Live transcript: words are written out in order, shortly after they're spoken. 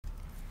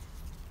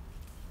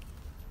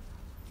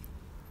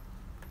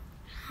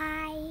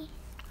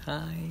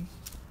Hi.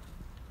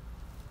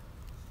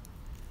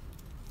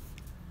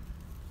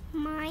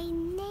 My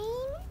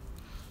name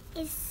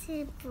is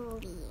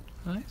Cybele.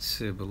 Hi,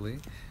 Cybele.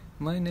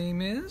 My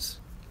name is?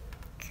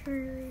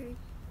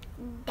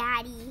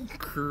 Daddy.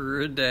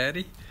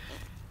 Daddy.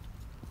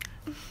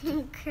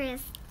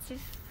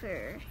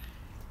 Christopher.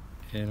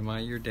 And am I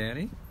your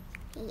daddy?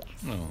 Yes.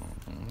 Oh,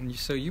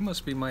 so you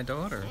must be my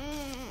daughter.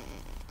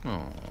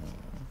 Oh.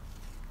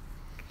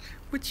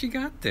 What you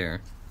got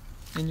there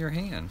in your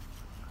hand?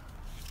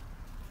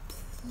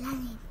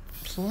 Planets.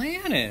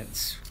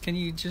 Planets. Can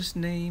you just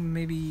name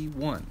maybe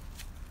one?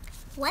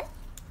 What?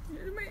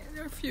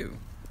 There are a few.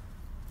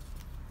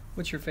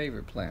 What's your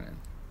favorite planet?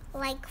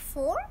 Like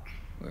 4?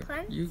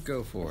 Well, you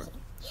go for it.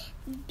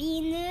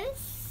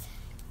 Venus,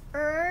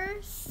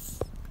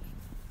 Earth,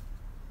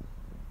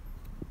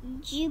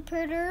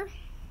 Jupiter,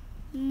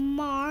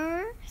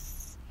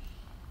 Mars,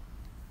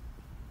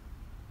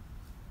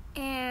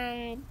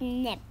 and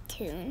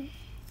Neptune.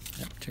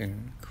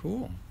 Neptune.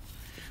 Cool.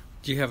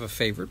 Do you have a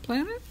favorite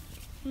planet?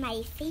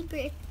 My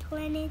favorite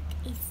planet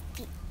is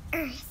the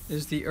Earth.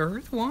 Is the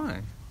Earth?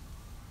 Why?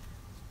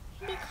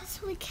 Because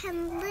we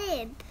can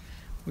live.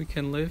 We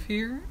can live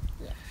here?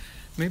 Yes.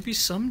 Maybe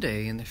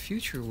someday in the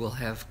future we'll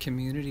have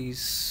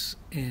communities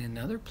in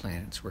other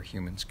planets where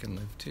humans can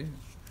live too.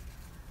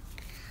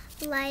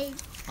 Like,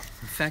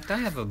 In fact, I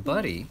have a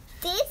buddy.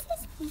 this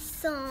is the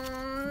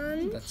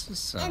sun. That's the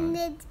sun. And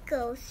it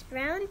goes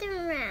round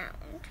and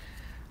round.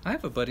 I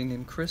have a buddy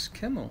named Chris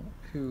Kimmel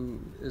who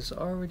is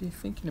already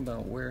thinking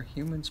about where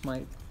humans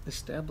might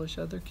establish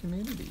other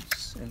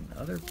communities in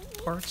other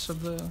parts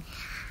of the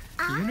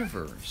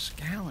universe,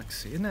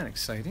 galaxy. Isn't that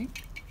exciting?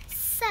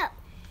 So,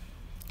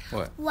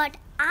 What?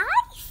 I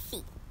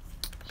think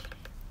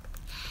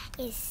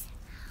is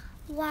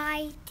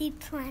why do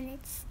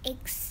planets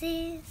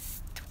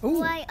exist? Ooh.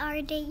 Why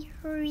are they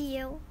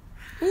real?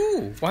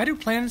 Ooh, why do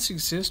planets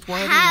exist?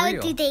 Why are How they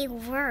real? do they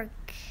work?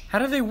 How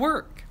do they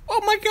work?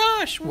 Oh my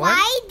gosh!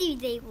 Why do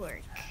they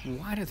work?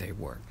 Why do they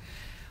work?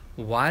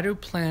 Why do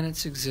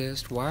planets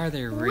exist? Why are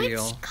they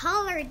real? Which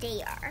color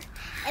they are?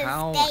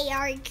 How- If they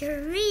are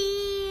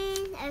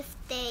green, if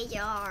they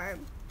are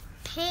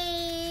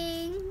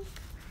pink,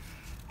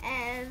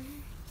 if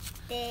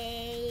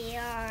they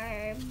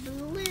are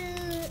blue,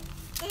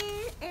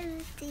 and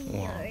if they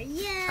Wow. are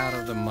yellow. Out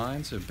of the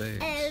minds of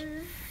babes.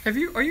 If,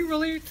 Are you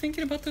really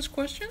thinking about those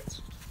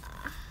questions?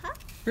 uh-huh.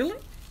 Really?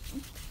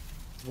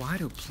 Why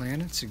do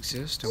planets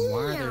exist and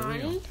why are they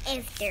real? And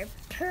if they're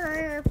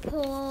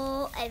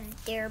purple,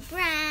 if they're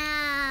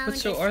brown, But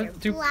so if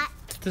they're black.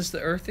 does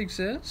the Earth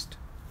exist?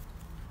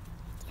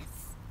 Yes.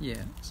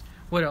 Yes.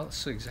 What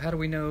else exists? How do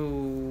we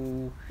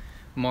know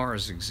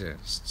Mars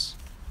exists?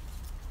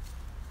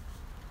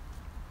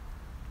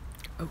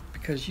 Oh,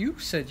 because you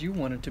said you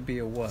wanted to be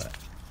a what?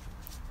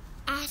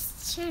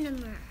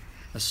 Astronomer.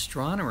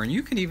 Astronomer. And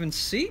you can even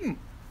see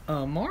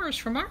Mars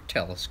from our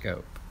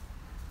telescope.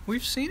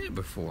 We've seen it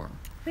before.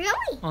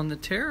 Really? On the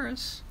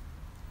terrace.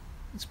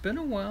 It's been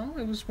a while.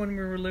 It was when we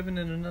were living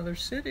in another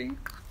city.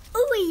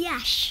 Oh, yeah,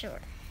 sure.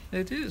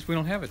 It is. We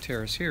don't have a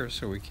terrace here,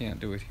 so we can't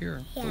do it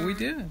here. But we Yeah.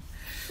 did.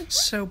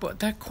 So, but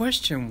that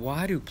question,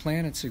 why do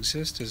planets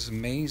exist, is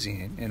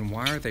amazing, and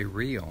why are they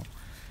real?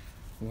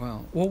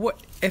 Well, what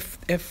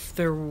if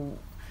there were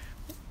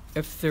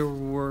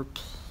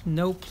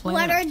no planets?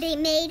 What are they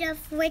made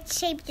of? Which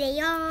shape they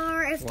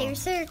are? If Wow. they're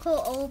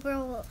circle,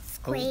 oval,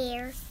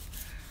 square,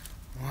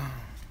 Wow.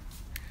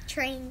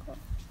 triangle.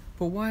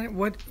 But why?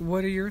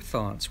 What are your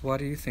thoughts? Why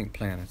do you think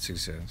planets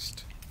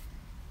exist?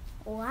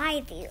 Why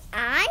do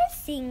I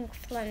think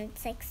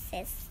planets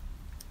exist?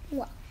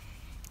 Well,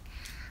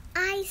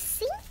 I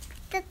think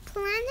the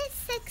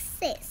planets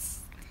exist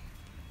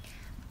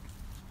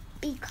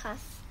because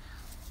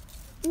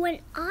when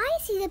I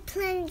see the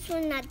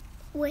planets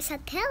with a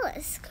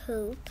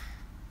telescope,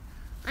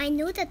 I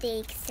know that they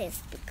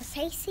exist because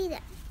I see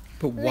them.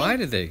 But why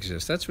do they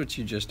exist? That's what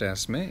you just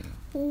asked me.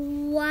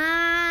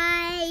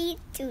 Why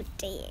do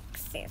they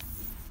exist?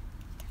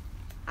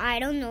 I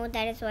don't know.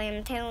 That is why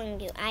I'm telling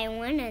you. I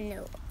want to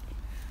know.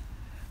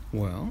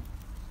 Well,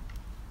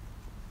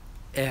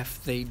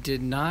 if they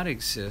did not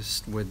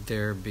exist, would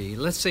there be...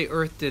 Let's say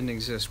Earth didn't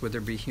exist. Would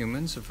there be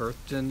humans if Earth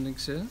didn't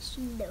exist?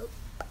 Nope.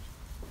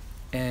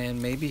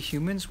 And maybe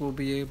humans will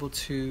be able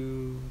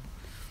to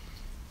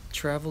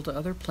travel to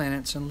other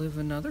planets and live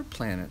in other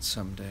planets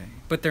someday.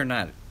 But they're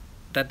not.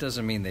 That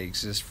doesn't mean they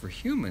exist for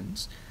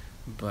humans,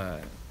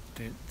 but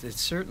it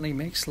certainly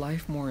makes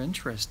life more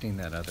interesting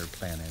that other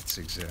planets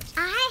exist.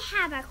 I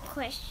have a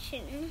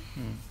question.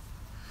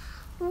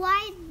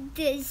 Why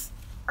does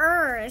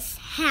Earth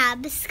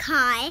have a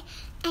sky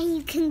and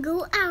you can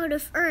go out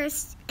of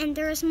Earth and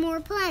there's more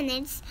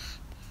planets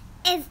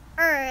if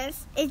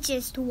Earth is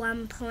just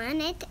one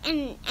planet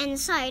and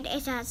inside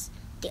it has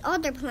the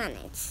other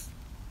planets?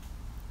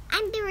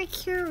 I'm very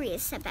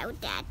curious about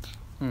that.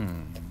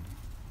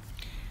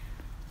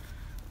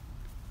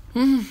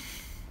 Well,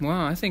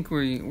 I think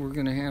we're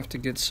going to have to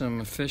get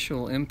some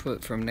official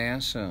input from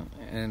NASA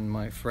and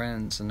my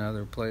friends and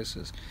other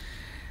places.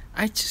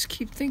 I just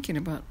keep thinking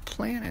about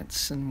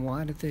planets and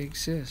why do they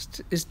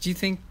exist. Do you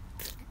think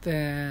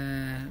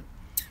that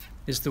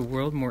is the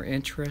world more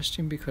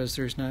interesting because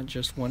there's not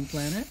just one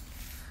planet?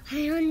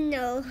 I don't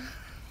know.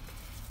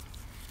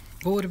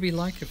 What would it be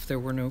like if there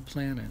were no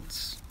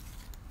planets?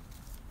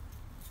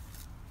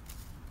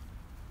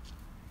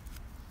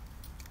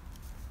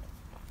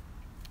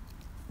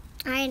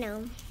 I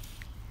know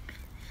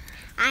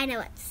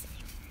what to say.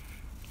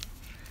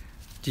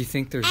 Do you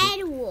think there's...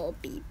 It will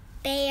be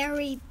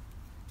very,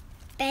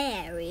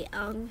 very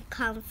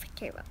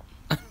uncomfortable.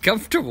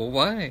 Uncomfortable?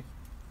 Why?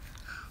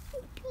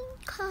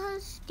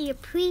 Because they're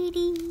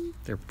pretty.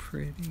 They're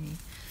pretty.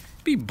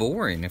 It'd be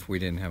boring if we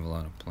didn't have a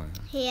lot of planets.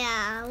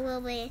 Yeah,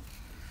 we'll be...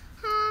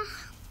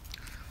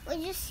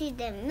 we'll just see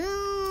the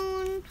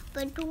moon,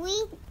 but the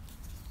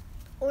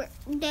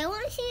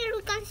only thing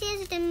we can see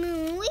is the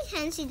moon. We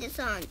can't see the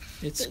sun.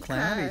 It's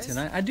cloudy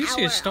tonight. I do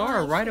see a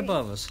star right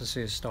above us. I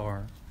see a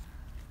star.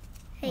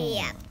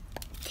 Yeah.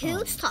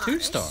 Two stars. 2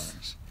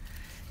 stars.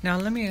 Now,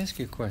 let me ask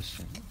you a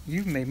question.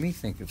 You've made me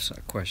think of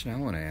a question I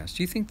want to ask.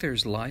 Do you think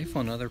there's life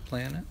on other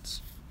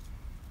planets?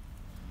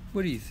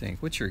 What do you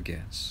think? What's your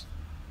guess?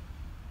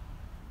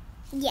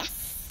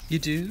 Yes. You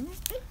do?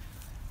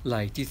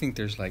 Like, do you think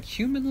there's like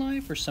human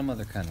life or some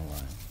other kind of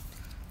life?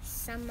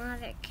 Some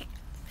other kind.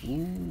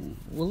 Ooh.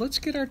 Well, let's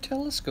get our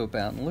telescope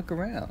out and look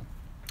around.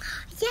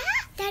 Yeah,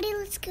 Daddy,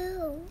 let's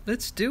go.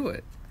 Let's do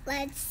it.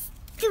 Let's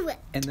do it.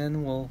 And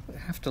then we'll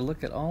have to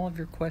look at all of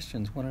your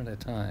questions one at a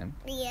time.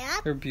 Yeah.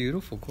 They're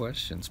beautiful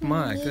questions.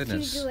 My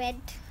goodness. You do it.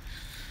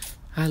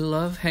 I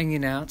love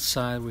hanging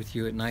outside with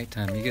you at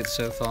nighttime. You get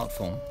so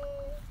thoughtful.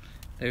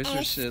 There's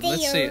your...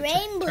 Let's see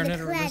it. Turn it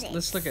around.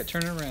 Let's look at...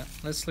 Turn it around.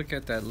 Let's look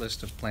at that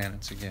list of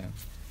planets again.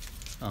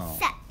 Oh.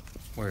 So,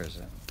 where is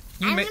it?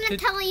 I'm going to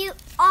tell you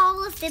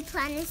all of the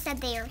planets that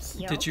they are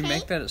here. Did you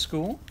make that at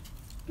school?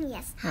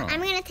 Yes. Oh.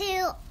 I'm going to tell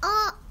you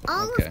all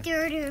of the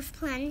order of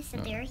planets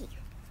that they are here.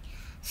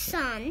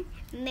 Sun,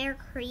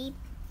 Mercury,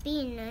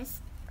 Venus,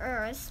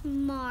 Earth,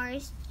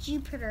 Mars,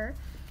 Jupiter,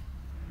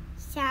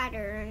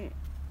 Saturn,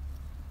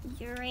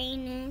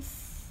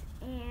 Uranus,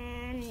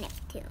 and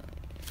Neptune.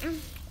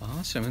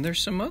 Awesome. And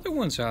there's some other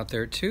ones out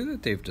there, too,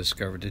 that they've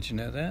discovered. Did you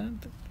know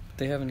that?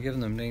 They haven't given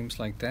them names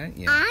like that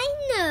yet.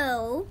 I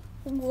know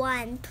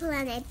one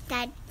planet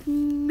that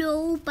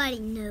nobody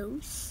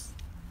knows.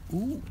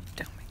 Ooh,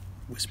 tell me.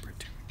 Whisper it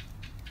to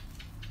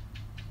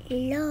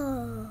me.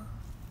 Lo.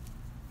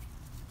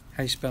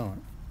 How you spell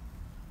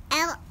it?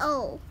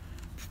 L-O.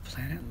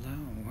 Planet Lo,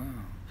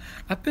 wow.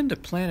 I've been to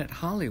Planet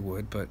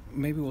Hollywood, but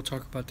maybe we'll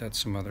talk about that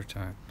some other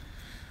time.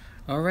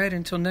 All right,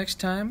 until next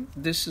time,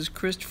 this is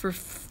Christopher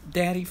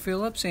Daddy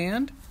Phillips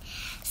and...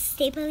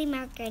 Cybele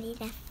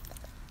Margarita.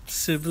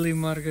 Cybele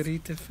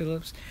Margarita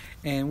Phillips.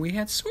 And we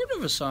had sort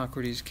of a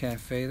Socrates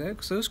Cafe.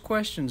 Those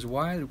questions,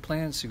 why do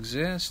planets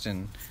exist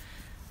and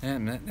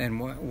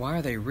why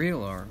are they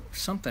real, or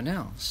something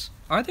else.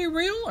 Are they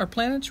real? Are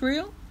planets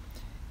real?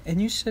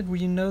 And you said, well,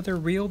 you know they're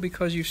real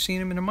because you've seen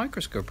them in a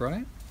microscope,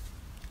 right?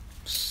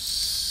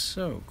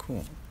 So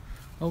cool.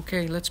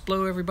 Okay, let's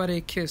blow everybody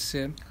a kiss,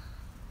 Sid.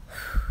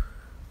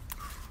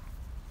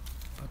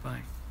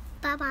 Bye-bye.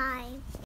 Bye-bye.